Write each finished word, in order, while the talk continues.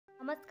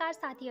नमस्कार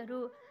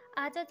साथीहरू।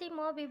 आज चाहिँ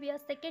म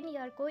बीबीएस सेकेन्ड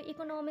इयरको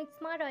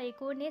इकोनोमिक्समा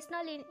रहेको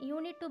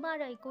युनिट 2 मा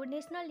रहेको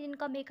नेसनल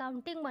इन्कम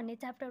एकाउन्टिङ भन्ने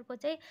च्याप्टरको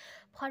चाहिँ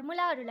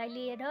फर्मुलाहरूलाई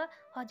लिएर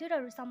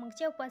हजुरहरू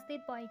समक्ष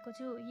उपस्थित भएको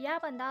छु।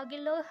 यहाँभन्दा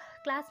अघिल्लो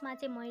क्लासमा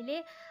चाहिँ मैले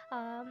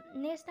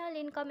नेसनल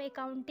इन्कम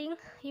एकाउन्टिङ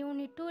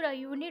युनिट 2 र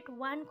युनिट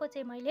 1 को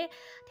चाहिँ मैले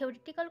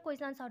थ्योरिटिकल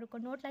क्वेसन्सहरूको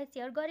नोटलाई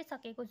सेयर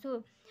गरिसकेको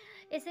छु।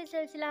 यसै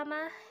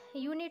सिलसिलामा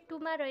युनिट 2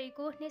 मा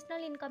रहेको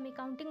नेसनल इन्कम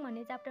एकाउन्टिङ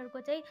भन्ने च्याप्टरको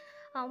चाहिँ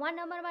 1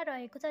 नम्बरमा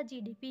रहेको छ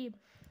जीडीपी।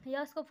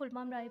 यसको फुल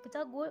फर्म रहेको छ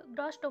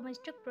ग्रस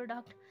डोमेस्टिक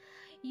प्रोडक्ट।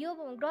 यो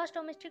ग्रस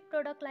डोमेस्टिक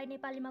प्रोडक्टलाई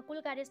नेपालीमा कुल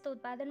कार्यस्थ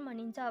उत्पादन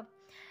भनिन्छ।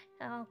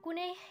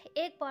 कुनै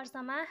एक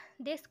वर्षमा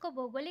देशको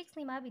भौगोलिक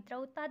सीमाभित्र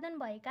उत्पादन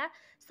भएका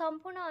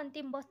सम्पूर्ण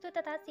अन्तिम वस्तु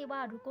तथा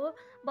सेवाहरूको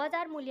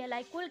बजार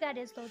मूल्यलाई कुल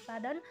कार्यस्थ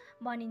उत्पादन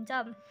भनिन्छ।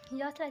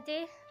 यसलाई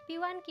चाहिँ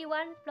P1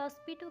 Q1 plus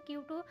P2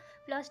 Q2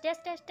 plus dash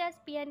dash dash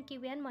PN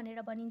QN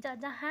भनेर भनिन्छ,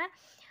 जहाँ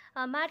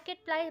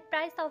market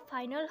price of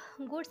final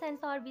goods and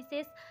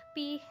services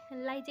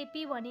पीलाई चाहिँ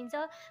P भनिन्छ,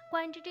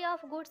 quantity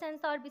of goods and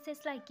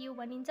सर्भिसेसलाई Q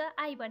भनिन्छ,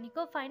 आई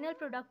भनेको final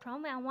product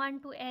from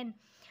 1 to N।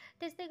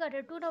 त्यस्तै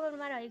गरेर 2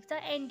 नम्बरमा रहेको छ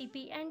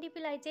एनडीपी।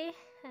 एनडीपीलाई चाहिँ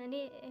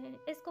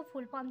यसको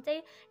फुल फर्म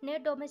चाहिँ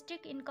नेट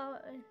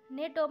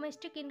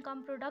डोमेस्टिक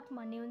इन्कम प्रोडक्ट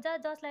भन्ने हुन्छ,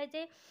 जसलाई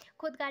चाहिँ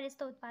खुद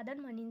कार्यस्थ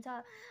उत्पादन भनिन्छ।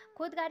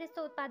 खुद कार्यस्थ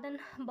उत्पादन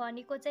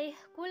भनेको चाहिँ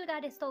कुल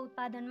कार्यस्थ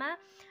उत्पादनमा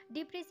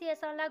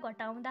डिप्रिसिएसनलाई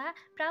घटाउँदा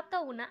प्राप्त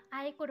हुन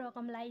आएको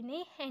रकमलाई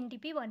नै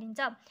एनडीपी भनिन्छ।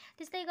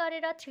 त्यस्तै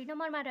गरेर 3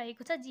 नम्बरमा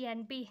रहेको छ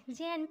जीएनपी।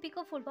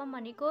 जीएनपीको फुल फर्म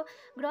भनेको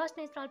ग्रस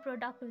नेसनल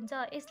प्रोडक्ट हुन्छ।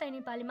 यसलाई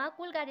नेपालीमा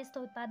कुल कार्यस्थ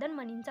उत्पादन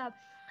भनिन्छ।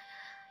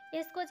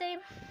 यसको चाहिँ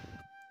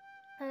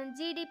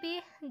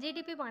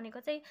जीडीपी भनेको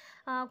चाहिँ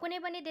कुनै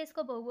पनि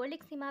देशको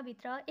भौगोलिक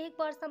सीमाभित्र एक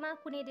वर्षमा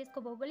कुनै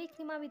देशको भौगोलिक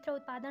सीमाभित्र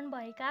उत्पादन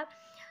भएका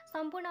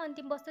सम्पूर्ण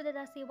अन्तिम वस्तु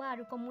तथा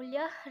सेवाहरूको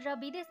मूल्य र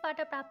विदेशबाट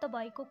प्राप्त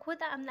भएको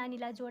खुद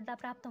आम्दानीलाई जोड्दा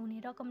प्राप्त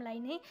हुने रकमलाई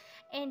नै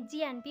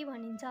जीएनपी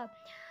भनिन्छ।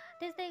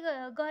 त्यस्तै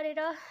गरेर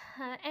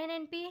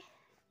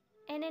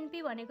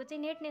एनएनपी भनेको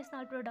चाहिँ नेट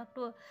नेसनल प्रोडक्ट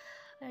हो।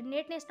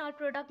 नेट नेसनल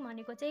प्रोडक्ट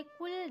भनेको चाहिँ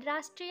कुल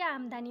राष्ट्रिय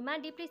आम्दानीमा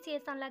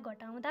डिप्रिसिएसनलाई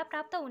घटाउँदा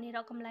प्राप्त हुने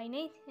रकमलाई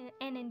नै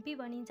एनएनपी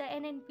भनिन्छ।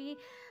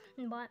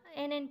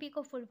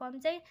 एनएनपीको फुल फर्म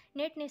चाहिँ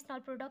नेट नेसनल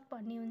प्रोडक्ट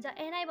भन्ने हुन्छ।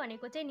 एनआई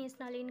भनेको चाहिँ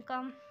नेसनल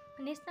इन्कम।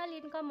 नेसनल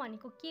इन्कम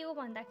भनेको के हो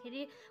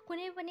भन्दाखेरि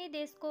कुनै पनि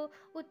देशको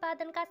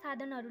उत्पादनका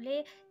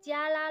साधनहरूले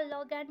ज्याला,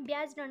 लगान,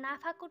 ब्याज र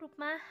नाफाको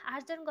रूपमा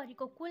आर्जन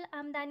गरेको कुल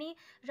आम्दानी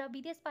र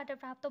विदेशबाट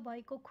प्राप्त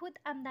भएको खुद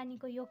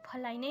आम्दानीको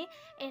योगफललाई नै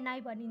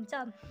एनआई भनिन्छ।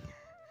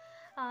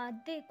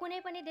 कुनै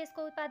पनि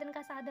देशको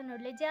उत्पादनका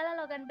साधनहरूले ज्याला,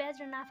 लगान,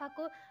 ब्याज र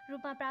नाफाको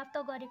रूपमा प्राप्त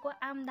गरेको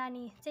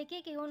आम्दानी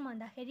चाहिँ के हुन्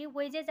भन्दाखेरि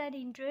wages and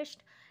interest,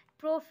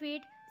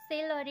 profit,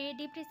 salary,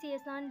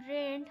 depreciation,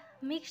 rent,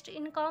 mixed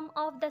income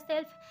of the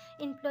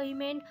self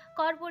employment,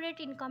 corporate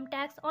income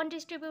tax,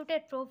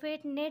 undistributed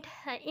profit, net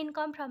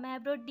income from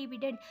abroad,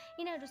 dividend,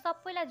 यिनीहरू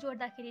सबैलाई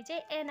जोड्दाखेरि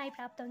चाहिँ एनआई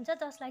प्राप्त हुन्छ,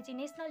 जसलाई चाहिँ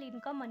नेसनल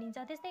इन्कम भनिन्छ।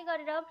 त्यस्तै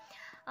गरेर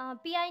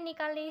पिआई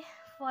निकाल्ने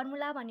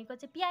फर्मुला भनेको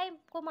चाहिँ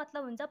पिआईको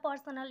मतलब हुन्छ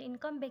पर्सनल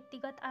इन्कम,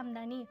 व्यक्तिगत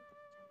आम्दानी।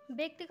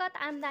 व्यक्तिगत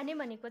आम्दानी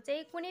भनेको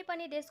चाहिँ कुनै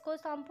पनि देशको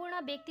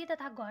सम्पूर्ण व्यक्ति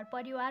तथा घर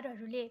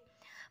परिवारहरूले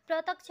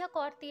प्रत्यक्ष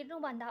कर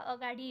तिर्नुभन्दा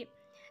अगाडि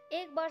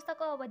एक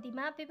वर्षको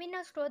अवधिमा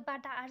विभिन्न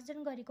स्रोतबाट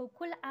आर्जन गरेको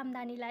कुल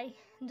आम्दानीलाई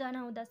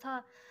जनाउँदछ।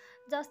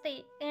 जस्तै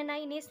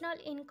एनआई नेसनल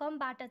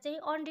इन्कमबाट चाहिँ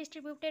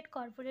undistributed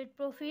corporate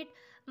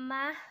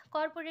प्रोफिटमा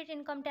corporate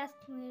income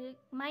tax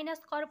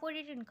minus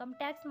corporate income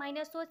tax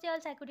minus social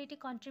security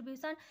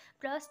contribution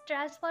plus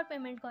transfer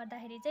payment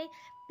गर्दाखेरि चाहिँ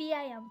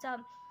पिआई आउँछ।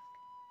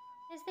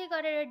 त्यस्तै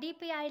गरेर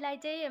डिपिआईलाई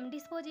चाहिँ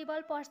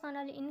डिस्पोजेबल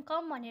पर्सनल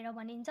इन्कम भनेर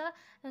भनिन्छ,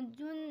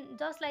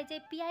 जसलाई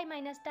चाहिँ पिआई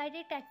माइनस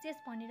डाइरेक्ट ट्याक्सेस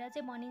भनेर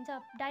चाहिँ भनिन्छ।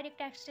 डाइरेक्ट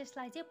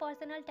ट्याक्सेसलाई चाहिँ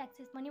पर्सनल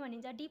ट्याक्सेस पनि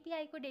भनिन्छ।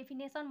 डिपिआईको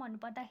डेफिनेसन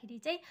भन्नुपर्दाखेरि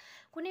चाहिँ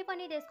कुनै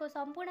पनि देशको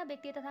सम्पूर्ण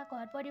व्यक्ति तथा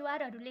घर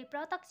परिवारहरूले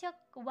प्रत्यक्ष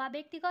वा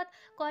व्यक्तिगत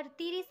कर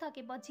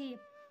तिरिसकेपछि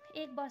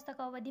एक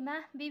वर्षको अवधिमा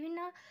विभिन्न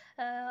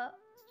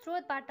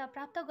स्रोतबाट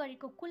प्राप्त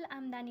गरेको कुल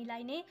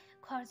आम्दानीलाई नै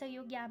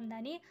खर्चयोग्य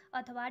आम्दानी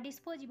अथवा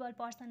डिस्पोजेबल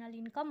पर्सनल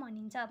इन्कम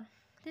भनिन्छ।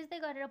 त्यस्तै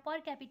गरेर पर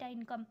क्यापिटा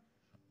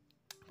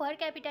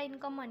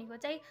इन्कम भनेको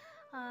चाहिँ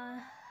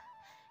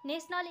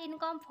national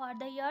income for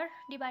the year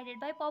divided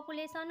by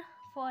population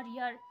for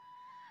year.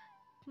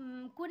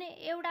 कुनै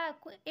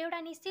एउटा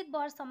निश्चित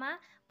वर्षमा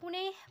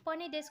कुनै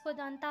पनि देशको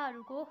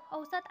जनताहरूको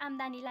औसत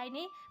आम्दानीलाई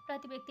नै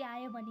प्रति व्यक्ति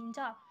आय भनिन्छ।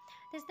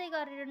 त्यस्तै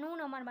गरेर 9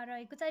 नम्बरमा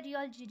रहेको छ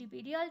रियल जीडीपी।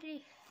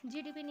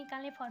 जीडीपी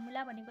निकाल्ने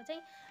फर्मुला भनेको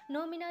चाहिँ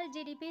nominal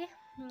GDP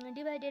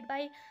divided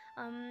by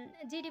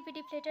GDP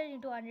deflated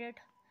into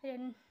 100।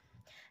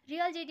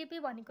 Real GDP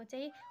भनेको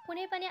चाहिँ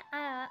कुनै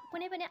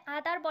पनि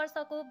आधार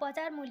वर्षको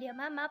बजार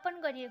मूल्यमा मापन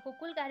गरिएको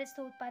कुल कार्यस्थ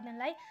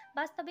उत्पादनलाई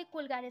वास्तविक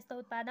कुल कार्यस्थ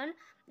उत्पादन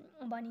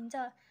भनिन्छ।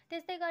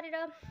 त्यस्तै गरेर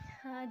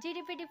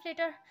जीडीपी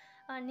डिफ्लेटर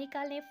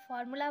निकाल्ने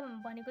फर्मुला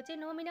भनेको चाहिँ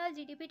nominal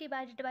GDP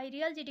divided by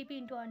real GDP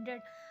into 100।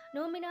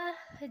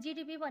 Nominal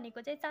GDP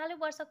भनेको चाहिँ चालु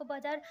वर्षको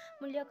बजार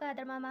मूल्यको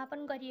आधारमा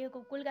मापन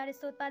गरिएको कुल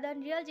कार्यस्थ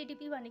उत्पादन। रियल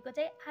जीडीपी भनेको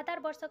चाहिँ आधार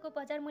वर्षको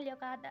बजार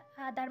मूल्यको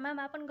आधारमा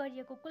मापन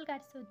गरिएको कुल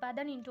कार्यस्थ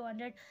उत्पादन इन्टु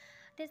 100।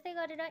 त्यस्तै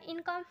गरेर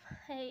इन्कम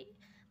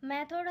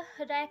मेथड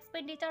र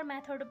एक्सपेन्डिचर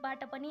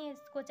मेथडबाट पनि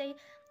यसको चाहिँ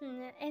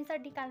एन्सर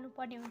निकाल्नु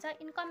पर्ने हुन्छ।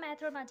 इन्कम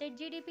मेथडमा चाहिँ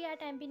जिडिपी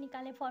एट एमपी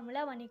निकाल्ने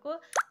फर्मुला भनेको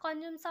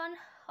consumption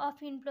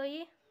of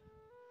employee,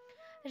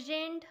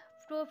 rent,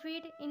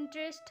 profit,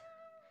 interest,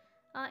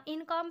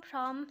 income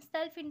from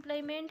self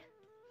employment,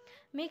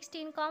 mixed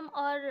income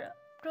और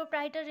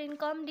proprietor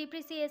income,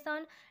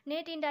 depreciation,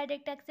 net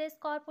indirect taxes,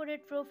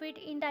 corporate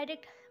profit,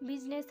 indirect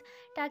business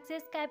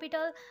taxes,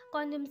 capital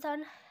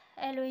consumption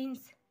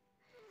एलोवेन्स।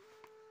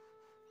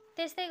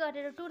 त्यस्तै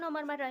गरेर 2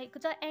 नम्बरमा रहेको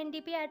छ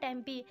NDP at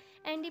MP.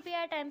 NDP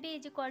at MP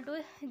is equal two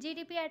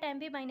GDP at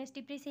MP minus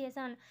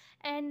depreciation,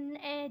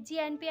 and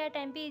GNP at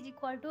MP is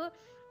equal two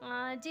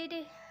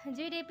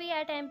GDP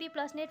at MP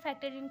plus net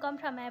factor income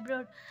from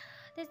abroad.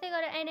 त्यस्तै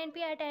गरेर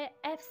NNP at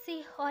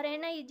FC और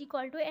NI is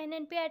equal two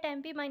NNP at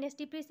MP minus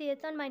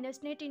depreciation minus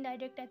net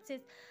indirect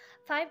taxes.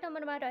 5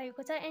 नम्बरमा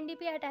रहेको छ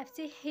NDP at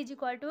FC is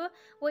equal two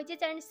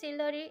wages and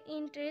salary,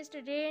 interest,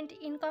 rent,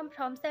 income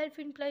from self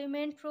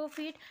employment,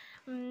 profit,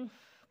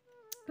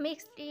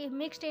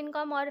 mixed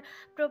income और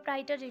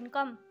proprietor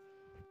income.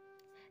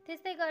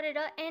 त्यस्तै गरेर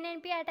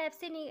NNP at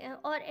FC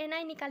और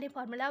NI निकाल्ने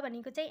formula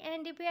भनेको चाहिँ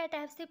NDP at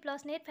FC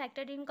plus net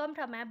factor income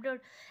from abroad.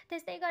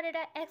 त्यस्तै गरेर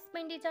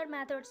expenditure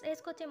methods,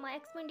 यसको चाहिँ म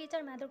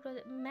एक्सपेन्डिचर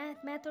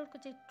मेथडको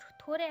चाहिँ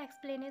थोरै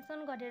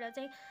एक्सप्लेनेसन गरेर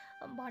चाहिँ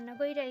भन्न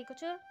गइरहेको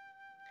छु।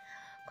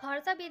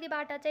 खर्च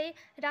विधिबाट चाहिँ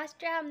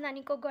राष्ट्रिय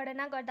आम्दानीको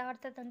गणना गर्दा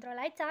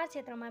अर्थतन्त्रलाई 4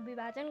 क्षेत्रमा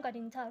विभाजन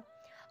गरिन्छ।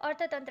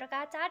 अर्थतन्त्रका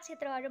 4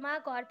 क्षेत्रहरूमा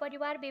घर,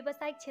 परिवार,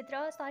 व्यावसायिक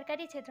क्षेत्र,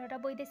 सरकारी क्षेत्र र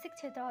वैदेशिक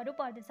क्षेत्रहरू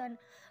पर्दछन्।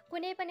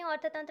 कुनै पनि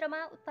अर्थतन्त्रमा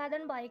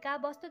उत्पादन भएका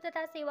वस्तु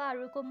तथा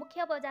सेवाहरूको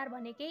मुख्य बजार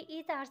भनेकै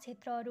यी 4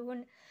 क्षेत्रहरू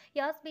हुन्।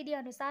 यस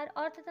विधिअनुसार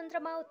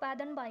अर्थतन्त्रमा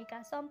उत्पादन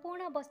भएका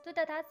सम्पूर्ण वस्तु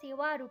तथा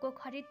सेवाहरूको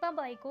खरिदमा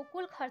भएको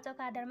कुल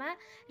खर्चको आधारमा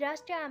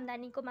राष्ट्रिय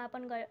आम्दानीको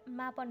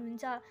मापन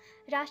हुन्छ।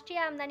 राष्ट्रिय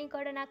आम्दानी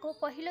गणनाको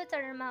पहिलो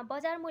चरणमा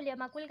बजार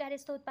मूल्यमा कुल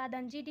कार्यस्थ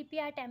उत्पादन जीडीपी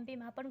एट एमपी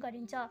मापन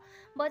गरिन्छ।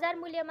 बजार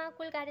मूल्यमा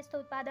कुल कार्यस्थ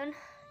उत्पादन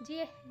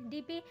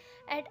जीडीपी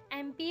एट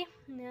एमपी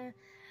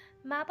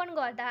मापन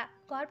गर्दा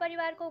घर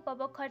परिवारको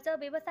उपभोग खर्च,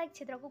 व्यावसायिक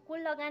क्षेत्रको कुल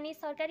लगानी,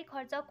 सरकारी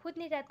खर्च, खुद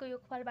निर्यातको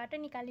योगफलबाट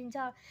निकालिन्छ।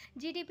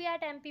 जीडीपी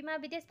एट एमपीमा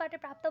विदेशबाट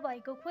प्राप्त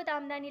भएको खुद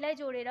आम्दानीलाई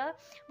जोडेर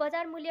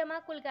बजार मूल्यमा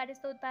कुल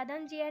कार्यस्थ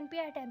उत्पादन जीएनपी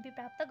एट एमपी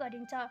प्राप्त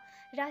गरिन्छ।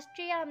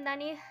 राष्ट्रिय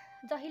आम्दानी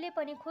जहिले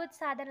पनि खुद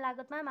साधन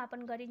लागतमा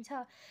मापन गरिन्छ।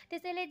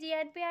 त्यसैले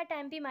जीएनपी एट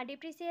एमपीमा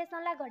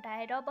डिप्रिसिएसनलाई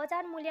घटाएर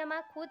बजार मूल्यमा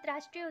खुद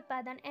राष्ट्रिय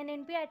उत्पादन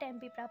एनएनपी एट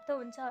एमपी प्राप्त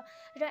हुन्छ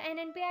र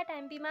एनएनपी एट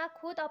एमपीमा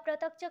खुद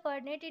अप्रत्यक्ष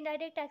कर, नेट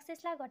इनडाइरेक्ट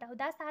ट्याक्सेसलाई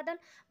घटाउँदा साधन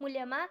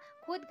मूल्यमा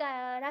खुद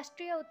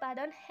राष्ट्रिय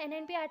उत्पादन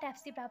एनएनपी एट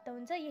एफसी प्राप्त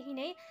हुन्छ। यही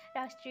नै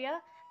राष्ट्रिय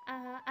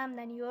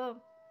आम्दानी हो।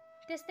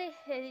 त्यस्तै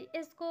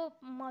यसको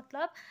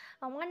मतलब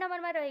 1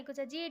 नम्बरमा रहेको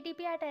छ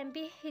GDP at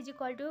MP is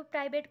equal two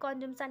private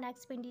consumption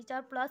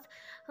expenditure plus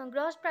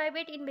gross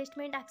private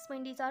investment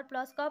expenditure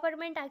plus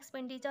government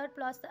expenditure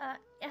plus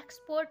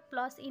export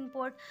plus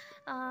import.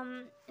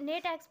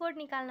 Net export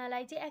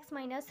निकाल्नलाई चाहिँ एक्स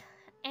माइनस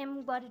एम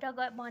गरेर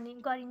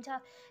गरिन्छ।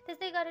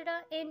 त्यस्तै गरेर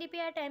NDP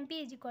at MP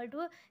is equal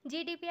two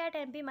GDP at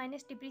MP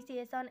minus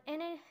depreciation,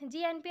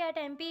 GNP at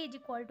MP is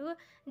equal two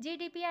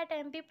GDP at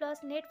MP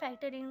plus net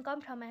factor income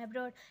from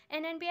abroad.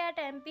 NNP at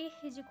MP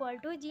is equal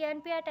two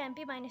GNP at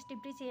MP minus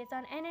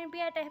depreciation, NNP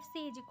at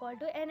FC is equal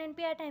two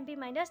NNP at MP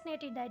minus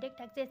net indirect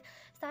taxes.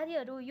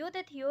 साथीहरू यो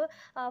त थियो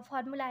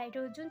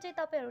फर्मुलाहरू जुन चाहिँ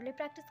तपाईँहरूले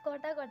practice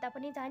गर्दा गर्दा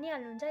पनि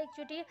जानिहाल्नुहुन्छ।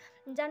 एकचोटि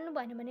जान्नु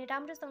भएन भने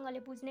राम्रोसँगले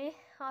बुझ्ने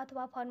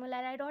अथवा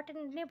फर्मुलालाई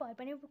रट्ने भए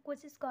पनि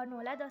कोसिस गर्नु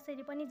होला,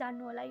 जसरी पनि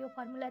जान्नु होला यो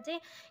फर्मुला चाहिँ,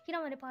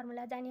 किनभने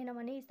फर्मुला जानिएन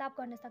भने हिसाब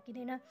गर्न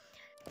सकिँदैन।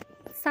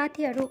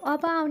 साथीहरू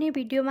अब आउने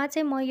भिडियोमा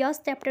चाहिँ म यस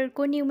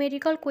च्याप्टरको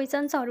न्युमेरिकल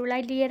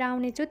क्वेसन्सहरूलाई लिएर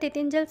आउनेछु।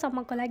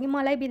 त्यतिन्जेलसम्मको लागि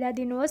मलाई बिदा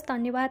दिनुहोस्।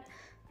 धन्यवाद।